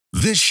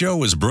This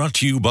show is brought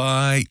to you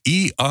by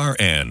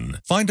ERN.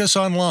 Find us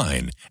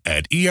online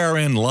at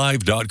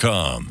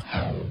ernlive.com.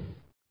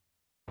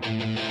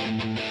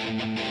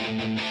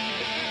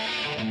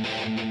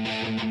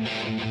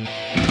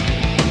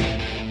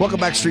 Welcome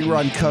back, Street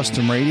Rod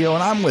Custom Radio,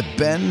 and I'm with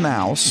Ben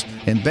Mouse,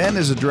 and Ben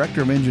is the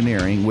Director of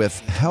Engineering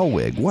with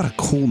Hellwig. What a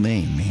cool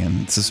name,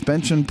 man.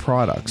 Suspension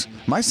Products.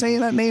 Am I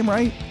saying that name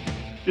right?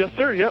 Yes,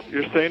 sir. Yep,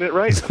 you're saying it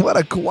right.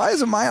 Why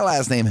isn't my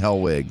last name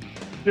Hellwig?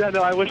 Yeah,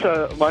 no, I wish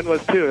mine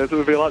was too. It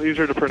would be a lot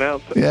easier to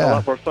pronounce. It's a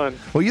lot more fun.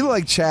 Well, you look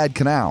like Chad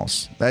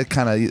Canals,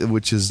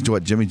 which is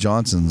what Jimmy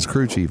Johnson's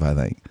crew chief, I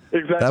think.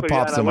 Exactly. That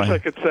pops and in I wish my I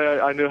could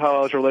say I knew how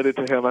I was related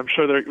to him. I'm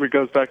sure it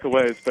goes back a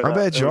ways. But I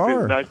bet you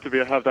are. Nice to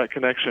have that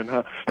connection,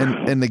 huh?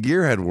 In the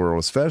gearhead world,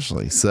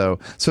 especially. So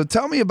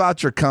tell me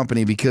about your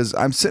company, because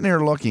I'm sitting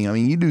here looking. I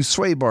mean, you do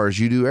sway bars,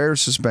 you do air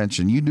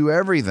suspension, you do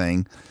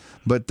everything.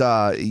 But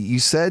you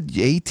said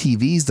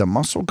ATVs, the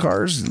muscle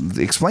cars.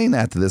 Explain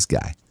that to this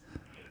guy.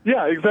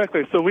 Yeah,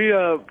 exactly. So we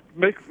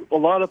make a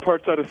lot of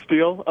parts out of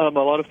steel, a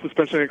lot of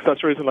suspension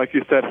accessories, and like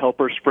you said,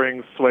 helper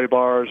springs, sway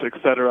bars,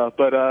 etc.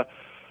 But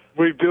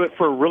we do it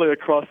for really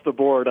across the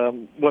board,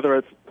 whether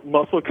it's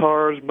muscle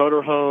cars,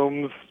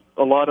 motorhomes,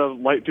 a lot of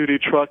light-duty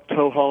truck,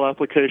 tow haul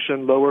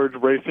application, lowered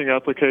racing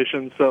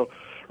applications. So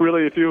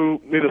really, if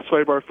you need a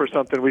sway bar for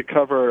something, we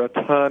cover a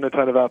ton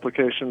of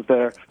applications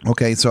there.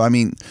 Okay, so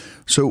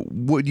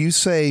would you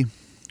say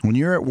when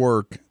you're at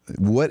work,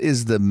 what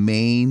is the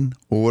main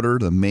order,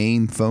 the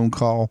main phone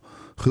call?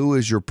 Who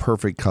is your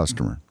perfect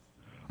customer?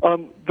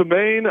 The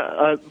main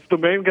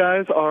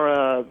guys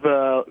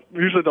are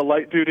usually the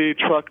light duty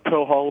truck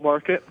tow haul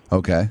market.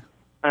 Okay.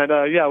 And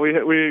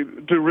we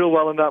do real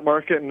well in that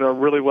market and are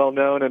really well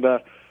known. And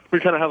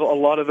we kind of have a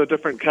lot of the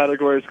different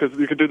categories, because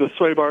you can do the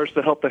sway bars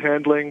to help the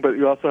handling, but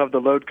you also have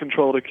the load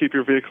control to keep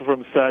your vehicle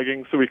from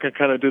sagging. So we can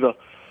kind of do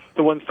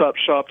the one-stop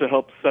shop to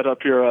help set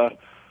up your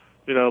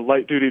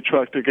light-duty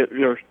truck to get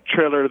your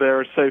trailer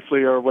there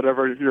safely, or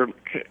whatever, your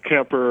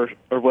camper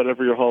or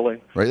whatever you're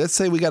hauling. Right. Let's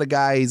say we got a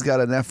guy, he's got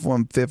an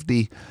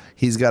F-150,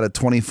 he's got a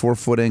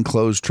 24-foot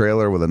enclosed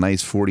trailer with a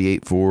nice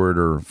 48 Ford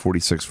or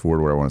 46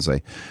 Ford, whatever I want to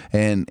say,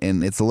 and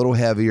it's a little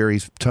heavier.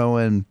 He's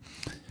towing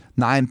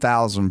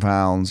 9,000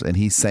 pounds, and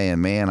he's saying,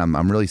 man,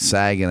 I'm really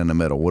sagging in the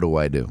middle. What do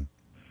I do?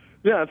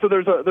 Yeah, so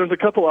there's a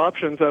couple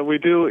options. We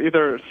do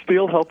either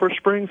steel helper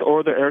springs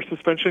or the air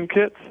suspension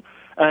kits.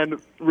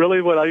 And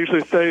really what I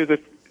usually say is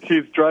if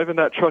he's driving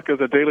that truck as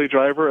a daily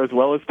driver as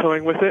well as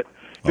towing with it,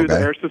 do the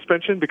air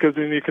suspension, because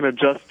then you can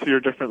adjust to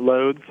your different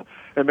loads.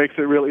 It makes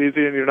it real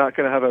easy, and you're not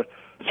going to have a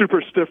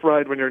super stiff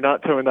ride when you're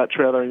not towing that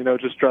trailer,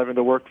 just driving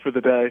to work for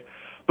the day.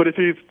 But if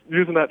he's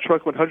using that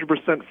truck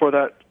 100% for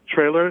that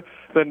trailer,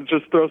 then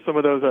just throw some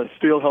of those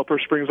steel helper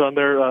springs on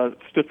there,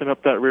 stiffen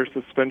up that rear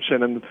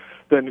suspension, and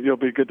then you'll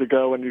be good to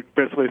go, and you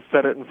basically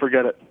set it and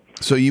forget it.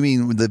 So you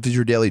mean that if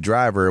you're a daily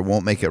driver, it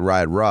won't make it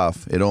ride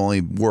rough. It'll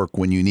only work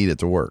when you need it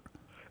to work.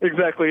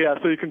 Exactly, yeah.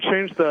 So you can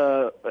change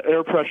the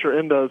air pressure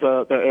in those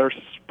the air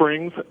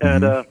springs,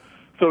 and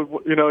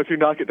so if you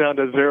knock it down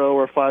to 0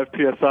 or 5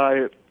 psi,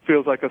 it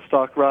feels like a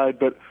stock ride,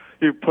 but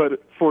you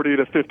put 40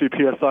 to 50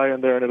 psi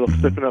in there, and it'll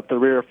stiffen up the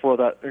rear for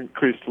that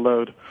increased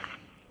load.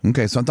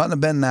 Okay, so I'm talking to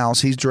Ben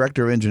Mouse. He's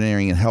Director of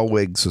Engineering at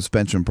Hellwig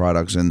Suspension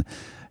Products. And,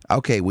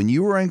 okay, when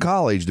you were in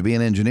college to be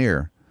an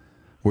engineer,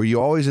 were you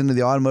always into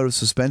the automotive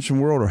suspension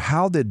world, or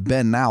how did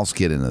Ben Mouse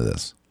get into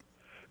this?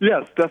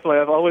 Yes, definitely.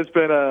 I've always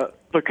been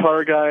the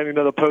car guy, and,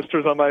 the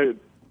posters on my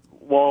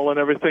wall and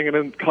everything. And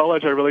in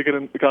college, I really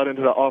got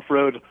into the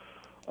off-road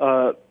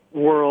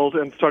world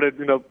and started,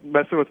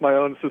 messing with my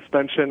own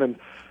suspension. And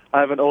I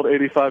have an old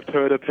 85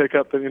 Toyota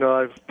pickup that,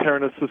 I've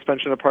tearing the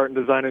suspension apart and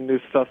designing new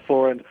stuff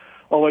for, and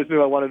always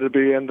knew I wanted to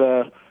be in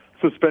the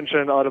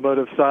suspension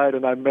automotive side,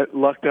 and I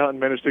lucked out and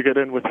managed to get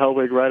in with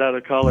Hellwig right out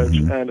of college,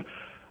 and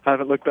I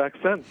haven't looked back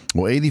since.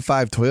 Well,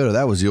 85 Toyota,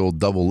 that was the old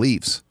double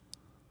leafs,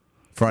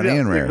 front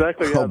and rear.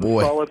 Exactly. Yeah, oh,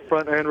 boy. Solid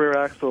front and rear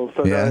axles.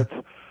 So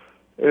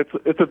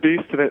it's a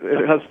beast, and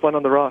it has fun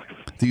on the rocks.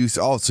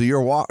 So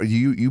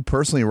you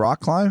personally rock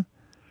climb?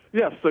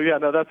 Yes. So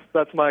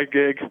that's my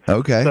gig.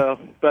 Okay. So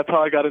that's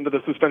how I got into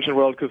the suspension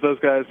world, because those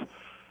guys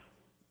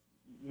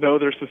know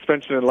their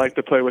suspension and like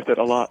to play with it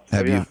a lot.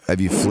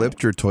 Have you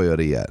flipped your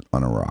Toyota yet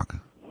on a rock?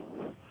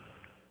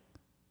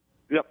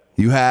 Yep.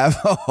 You have?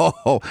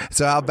 Oh,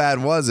 so how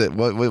bad was it?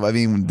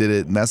 Did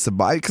it mess the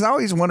bike? Because I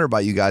always wonder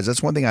about you guys.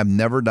 That's one thing I've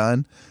never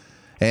done,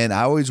 and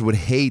I always would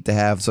hate to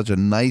have such a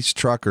nice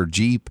truck or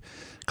Jeep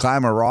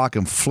climb a rock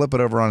and flip it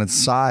over on its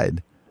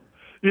side.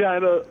 Yeah,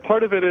 and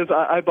part of it is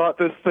I bought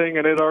this thing,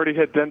 and it already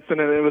had dents in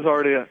it. It was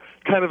already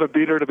kind of a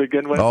beater to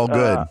begin with. Oh,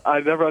 good.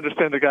 I never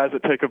understand the guys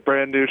that take a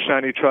brand-new,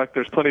 shiny truck.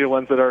 There's plenty of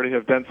ones that already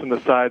have dents in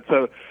the side.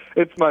 So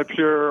it's my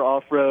pure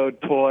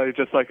off-road toy,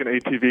 just like an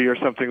ATV or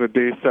something would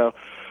be. So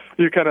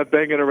you kind of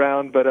bang it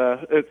around, but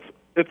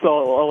it's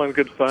all in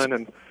good fun.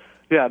 And,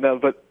 Yeah, no,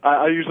 but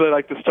I usually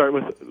like to start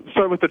with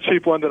the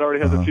cheap one that already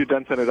has a few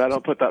dents in it. I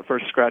don't put that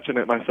first scratch in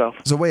it myself.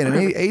 So wait, an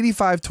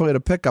 85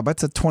 Toyota pickup,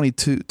 that's a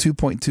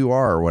 2.2R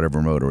or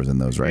whatever motor was in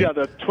those, right? Yeah,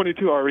 the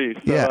 22 RE.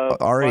 So, Yeah,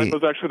 RE. Mine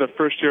was actually the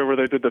first year where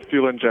they did the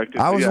fuel injected.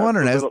 I was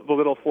wondering. The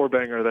little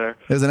four-banger there.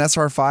 It was an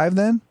SR5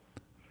 then?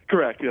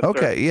 Correct, yes,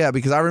 Okay, sir. yeah,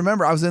 because I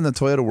remember I was in the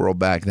Toyota world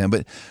back then.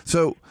 But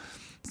so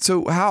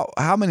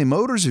how many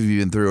motors have you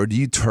been through? Or do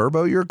you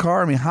turbo your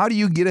car? I mean, how do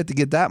you get it to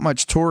get that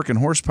much torque and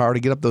horsepower to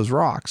get up those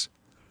rocks?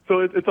 So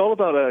it's all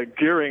about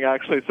gearing,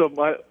 actually. So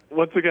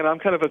once again, I'm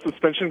kind of a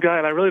suspension guy,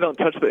 and I really don't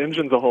touch the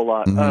engines a whole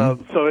lot.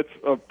 So it's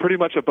pretty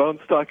much a bone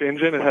stock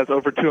engine. It has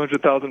over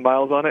 200,000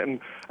 miles on it, and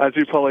as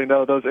you probably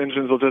know, those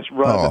engines will just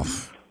run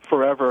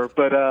forever.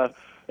 But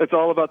it's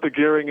all about the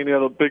gearing, and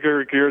the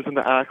bigger gears in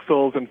the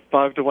axles and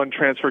 5-to-1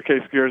 transfer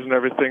case gears and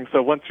everything.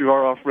 So once you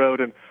are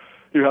off-road and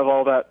you have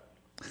all that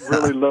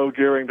really low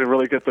gearing to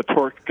really get the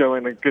torque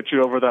going and get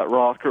you over that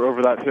rock or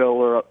over that hill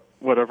or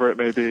whatever it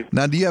may be.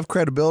 Now, do you have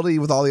credibility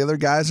with all the other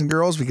guys and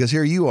girls? Because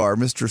here you are,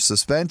 Mr.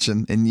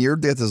 Suspension, and you're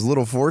at this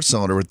little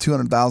four-cylinder with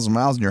 200,000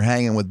 miles, and you're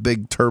hanging with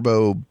big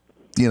turbo,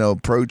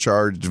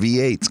 pro-charged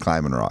V8s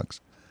climbing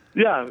rocks.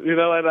 Yeah,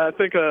 and I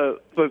think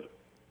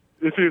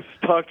if you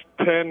talked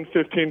 10,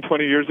 15,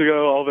 20 years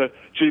ago, all the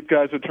Jeep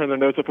guys would turn their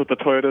nose up with the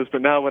Toyotas.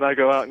 But now when I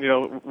go out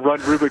and,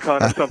 run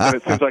Rubicon or something,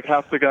 it seems like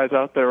half the guys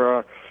out there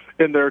are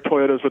in their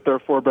Toyotas with their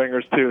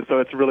four-bangers too. So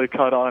it's really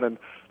caught on, and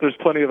there's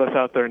plenty of us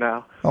out there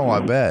now. Oh, I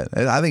bet.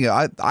 I think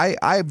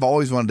I've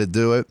always wanted to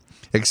do it,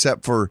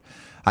 except for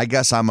I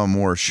guess I'm a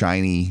more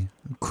shiny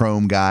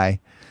chrome guy.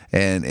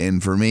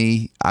 And for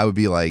me, I would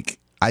be like,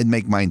 I'd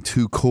make mine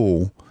too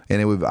cool.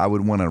 And I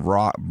would want to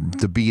rock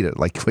to beat it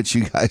like what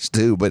you guys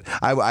do, but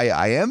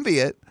I envy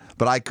it,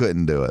 but I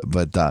couldn't do it.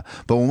 But I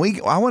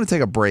want to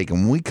take a break,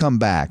 and when we come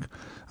back,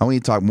 I want you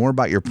to talk more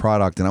about your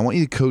product, and I want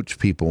you to coach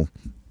people,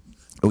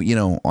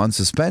 on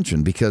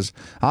suspension, because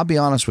I'll be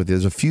honest with you,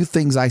 there's a few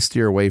things I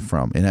steer away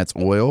from, and that's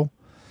oil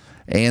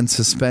and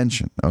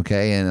suspension,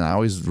 okay? And I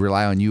always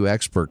rely on you,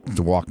 expert,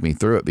 to walk me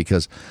through it,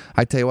 because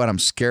I tell you what, I'm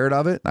scared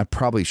of it. I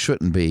probably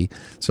shouldn't be.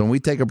 So when we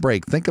take a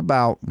break, think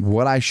about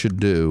what I should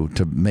do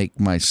to make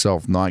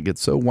myself not get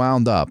so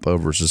wound up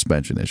over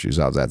suspension issues.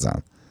 How's that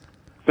sound?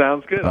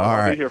 Sounds good.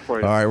 I'll be here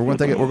for you. All right, we're going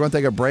to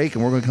take a break,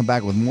 and we're going to come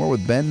back with more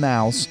with Ben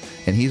Naus,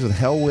 and he's with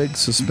Hellwig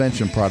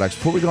Suspension Products.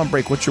 Before we go on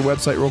break, what's your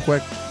website real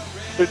quick?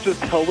 It's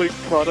just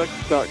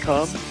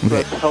hellwigproducts.com. So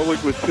that's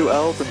Hellwig with 2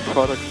 L's and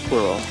products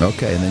plural.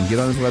 Okay, and then get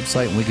on his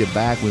website. When we get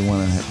back, we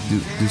want to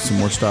do some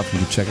more stuff. You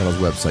can check out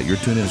his website. You're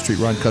tuned in to Street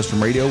Run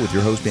Custom Radio with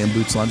your host, Dan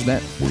Boots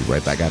Lungenet. We'll be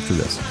right back after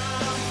this.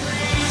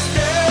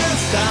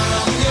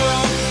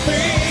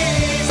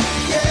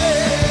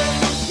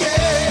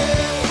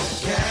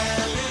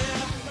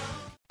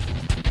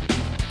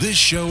 This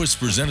show is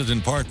presented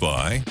in part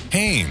by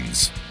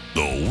Haynes,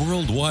 the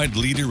worldwide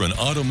leader in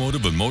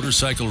automotive and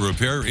motorcycle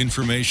repair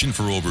information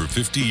for over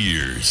 50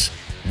 years.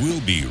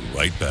 We'll be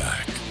right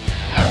back.